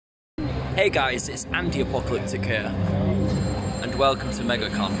Hey guys, it's Andy.apocalyptic here, and welcome to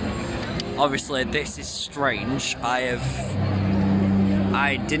Megacon. Obviously, this is strange. I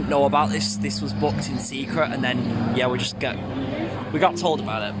didn't know about this. This was booked in secret, and then yeah, we got told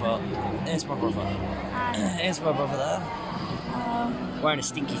about it. But here's my brother. Here's my brother there. Wearing a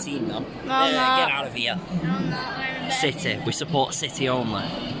stinky team though. No, Get out of here. No, I'm not. City. We support City only.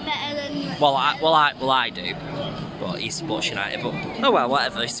 Better than. Well, I do. But he supports United. But oh well,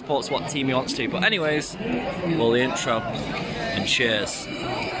 whatever. He supports what team he wants to. But anyways, well, the intro and cheers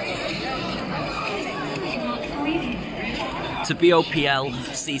to BOPL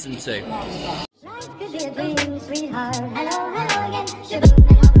Season 2. Life could be a dream, sweetheart. Hello again.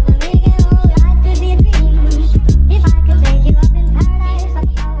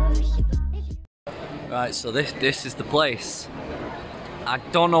 Right, so this is the place. I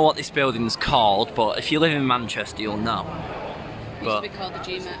don't know what this building's called, but if you live in Manchester, you'll know. It used to be called the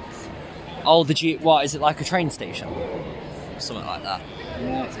G-Max. Oh, what, is it like a train station? Something like that.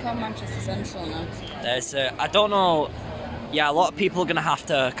 No, it's called Manchester Central now. There's I don't know, yeah, a lot of people are going to have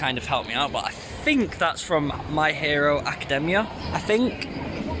to kind of help me out, but I think that's from My Hero Academia, I think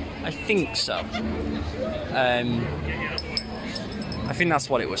so. I think that's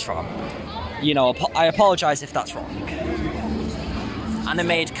what it was from. You know, I apologise if that's wrong.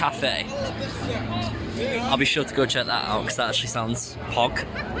 Animated Cafe. I'll be sure to go check that out because that actually sounds pog.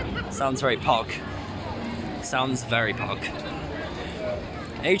 Sounds very pog. Sounds very pog.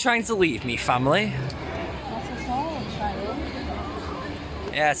 Are you trying to leave me, family? That's a solid child.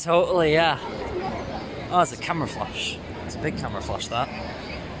 Yeah, totally, yeah. Oh, it's a camera flash. It's a big camera flash, that.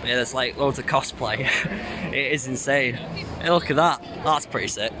 But yeah, there's like loads of cosplay. It is insane. Hey, look at that. That's pretty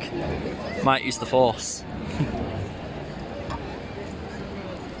sick. Might use the force.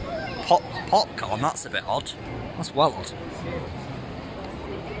 Popcorn, that's a bit odd. That's well odd.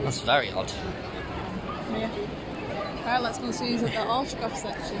 That's very odd. Yeah. Alright, let's go see the autograph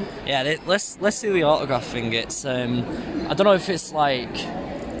section. Yeah, let's see the autograph thing. It's I don't know if it's like,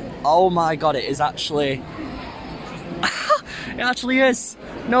 oh my god, it is actually. It actually is.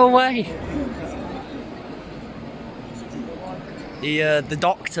 No way. The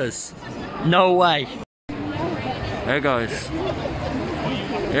doctors. No way. There goes.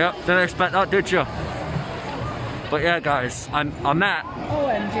 Yep, didn't expect that, did you? But yeah, guys, I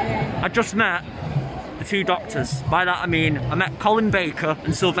just met the two doctors. By that I mean I met Colin Baker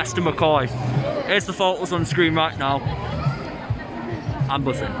and Sylvester McCoy. Here's the photos on screen right now. I'm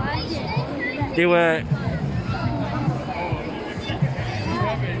buzzing. They were.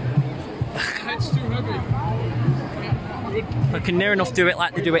 It's too heavy. I can near enough do it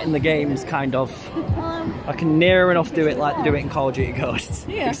like they do it in the games, kind of. I can near enough do it like they do it in Call of Duty Ghosts.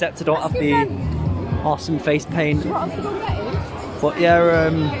 Yeah. Except I don't have the awesome face paint. But yeah,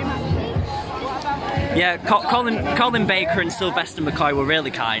 yeah, Colin Baker and Sylvester McCoy were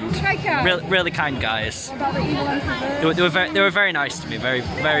really kind. Really kind guys. They were very nice to me.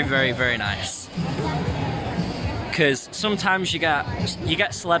 Very nice. Because sometimes you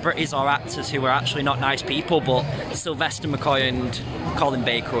get celebrities or actors who are actually not nice people, but Sylvester McCoy and Colin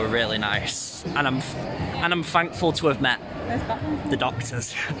Baker were really nice, and I'm thankful to have met the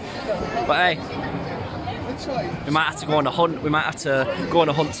doctors. But hey, we might have to go on a hunt. We might have to go on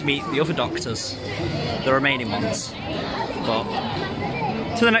a hunt to meet the other doctors, the remaining ones. But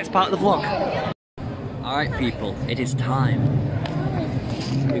to the next part of the vlog. All right, people, it is time.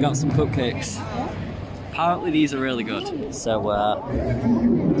 We got some cupcakes. Apparently these are really good, so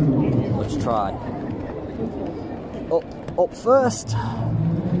let's try. Up first.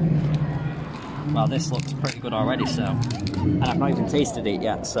 Well, this looks pretty good already, so, and I've not even tasted it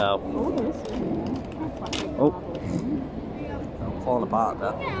yet, so. Oh, I'm falling apart a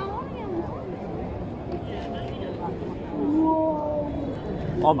bit.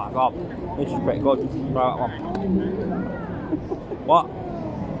 Oh my god, this is pretty good. Right one. What?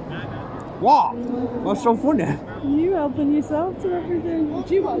 What? What's so funny? You helping yourself to everything.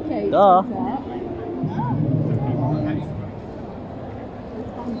 Do you want a cake? Duh.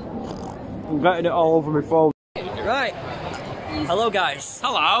 I'm getting it all over my phone. Right. Hello guys.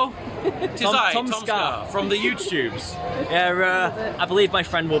 Hello. Tom Scar from the YouTubes. Yeah, I believe my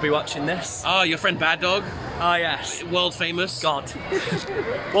friend will be watching this. Oh, your friend Bad Dog? Oh yes. World famous. God.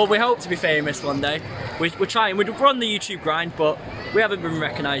 Well, we hope to be famous one day. We're trying. We're on the YouTube grind, but we haven't been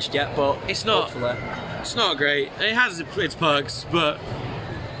recognised yet. But it's not. Hopefully. It's not great. It has its perks, but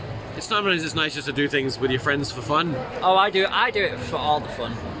it's sometimes it's nice just to do things with your friends for fun. Oh, I do it for all the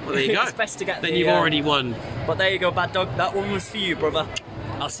fun. Well, there you go. It's best to get. Then you've already won. But there you go, Bad Dog. That one was for you, brother.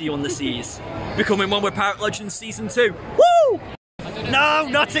 I'll see you on the seas. Becoming one with Pirate Legends Season 2. Woo! No,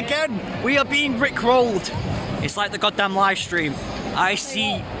 not again! We are being rickrolled. It's like the goddamn live stream. I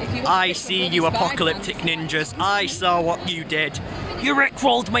see you apocalyptic ninjas. I saw what you did. You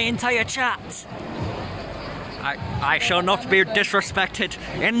rickrolled my entire chat. I shall not be disrespected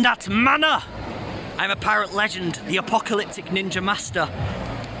in that manner. I'm a pirate legend, the apocalyptic ninja master.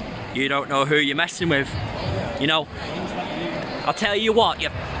 You don't know who you're messing with. You know, I'll tell you what, you...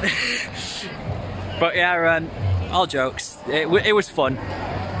 But yeah, all jokes, it was fun.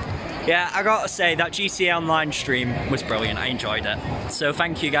 Yeah, I gotta say that GTA Online stream was brilliant. I enjoyed it. So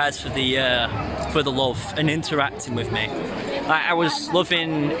thank you guys for the love and interacting with me. I was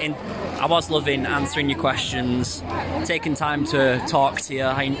loving answering your questions, taking time to talk to you.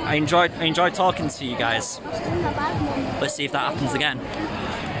 I enjoyed talking to you guys. Let's see if that happens again.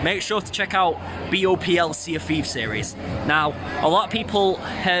 Make sure to check out BOPL Sea of Thieves series. Now, a lot of people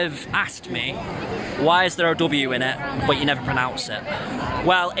have asked me, why is there a W in it, but you never pronounce it?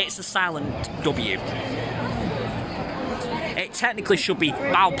 Well, it's a silent W. It technically should be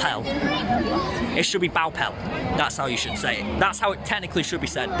Baupel. It should be Baupel. That's how you should say it. That's how it technically should be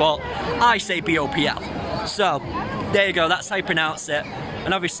said, but I say BOPL. So, there you go, that's how you pronounce it.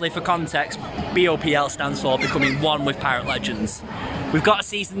 And obviously, for context, BOPL stands for Becoming One with Pirate Legends. We've got a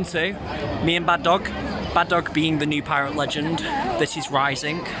season 2, me and Bad Dog. Bad Dog being the new pirate legend that is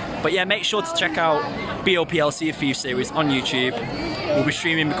rising. But yeah, make sure to check out BOPL Sea of Thieves series on YouTube. We'll be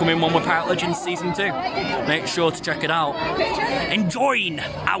streaming Becoming One with Pirate Legends season 2. Make sure to check it out and join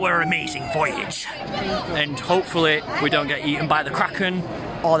our amazing voyage. And hopefully we don't get eaten by the Kraken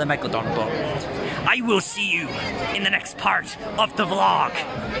or the Megalodon, but I will see you in the next part of the vlog.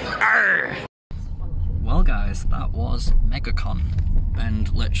 Arr! Well guys, that was Megacon.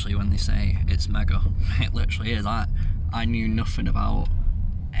 And literally when they say it's mega, it literally is. I knew nothing about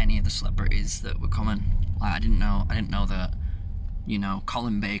any of the celebrities that were coming. Like I didn't know that, you know,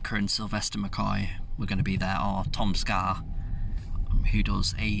 Colin Baker and Sylvester McCoy were going to be there, or Tom Scar, who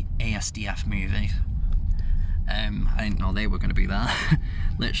does a ASDF movie. I didn't know they were going to be there.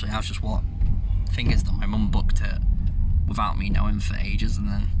 Literally, I was just what. Thing is that my mum booked it without me knowing for ages, and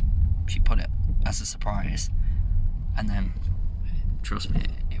then she put it as a surprise, and then trust me,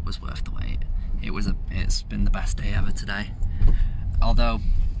 it was worth the wait. It's been the best day ever today. Although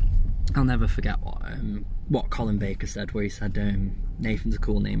I'll never forget what Colin Baker said, where he said Nathan's a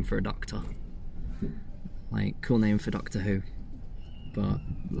cool name for a doctor, like cool name for Doctor Who, but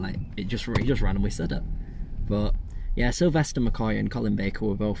like he just randomly said it. But yeah, Sylvester McCoy and Colin Baker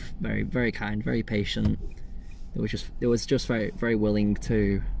were both very, very kind, very patient. They was just very, very willing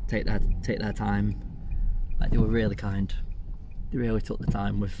to take their time. Like they were really kind. They really took the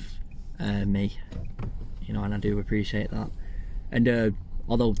time with me, you know, and I do appreciate that. And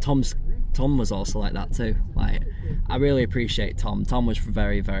although Tom was also like that too. Like I really appreciate Tom. Tom was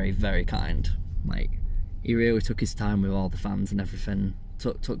very, very, very kind. Like he really took his time with all the fans and everything.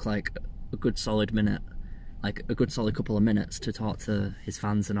 Took like a good solid minute. Like a good solid couple of minutes to talk to his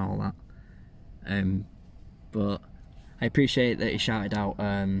fans and all that. But I appreciate that he shouted out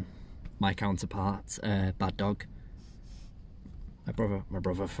my counterpart, Bad Dog, my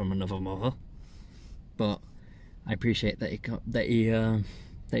brother from another mother. But I appreciate that he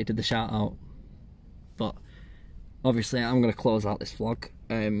did the shout out. But obviously, I'm gonna close out this vlog.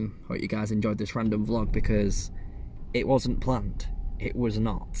 Hope you guys enjoyed this random vlog because it wasn't planned. It was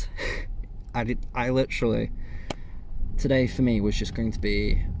not. I literally, today for me was just going to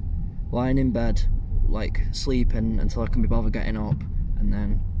be lying in bed, like sleeping until I can be bothered getting up, and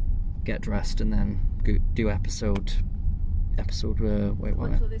then get dressed and then do episode. Wait,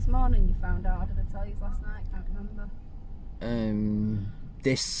 what? Until this morning you found out. Did I tell you last night? I can't remember.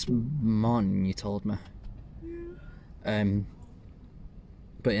 This morning you told me.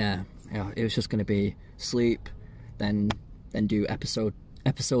 But yeah, it was just going to be sleep, then do episode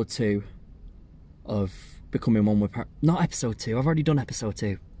 2 of Becoming One with not episode 2. I've already done episode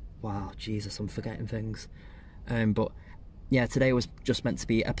 2. Wow, Jesus, I'm forgetting things. But yeah, today was just meant to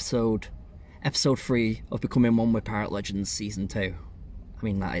be episode 3 of Becoming One with Pirate Legends season 2. I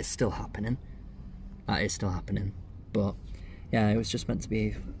mean, that is still happening. But yeah, it was just meant to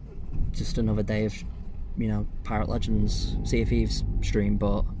be just another day of, you know, Pirate Legends Sea of Thieves stream.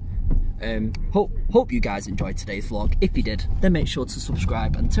 But hope you guys enjoyed today's vlog. If you did, then make sure to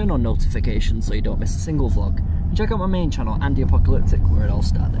subscribe and turn on notifications so you don't miss a single vlog. And check out my main channel, Andy.apocalyptic, where it all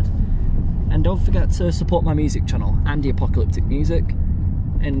started. And don't forget to support my music channel, Andy.apocalyptic Music.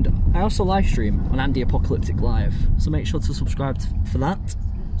 And I also live stream on Andy.apocalyptic Live, so make sure to subscribe for that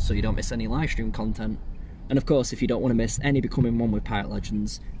so you don't miss any live stream content. And of course, if you don't want to miss any Becoming One with Pirate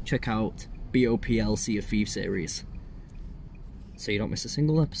Legends, check out BOPL Sea of Thieves series. so you don't miss a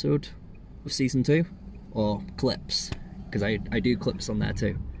single episode of season 2, or clips, because I do clips on there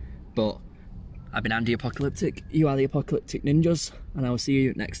too. But I've been Andy Apocalyptic, you are the Apocalyptic Ninjas, and I will see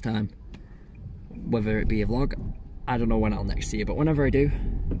you next time. Whether it be a vlog, I don't know when I'll next see you, but whenever I do,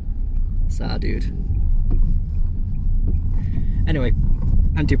 sad dude. Anyway,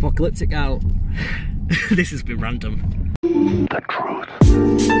 Anti-Apocalyptic out. This has been random. The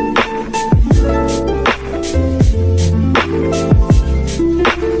truth.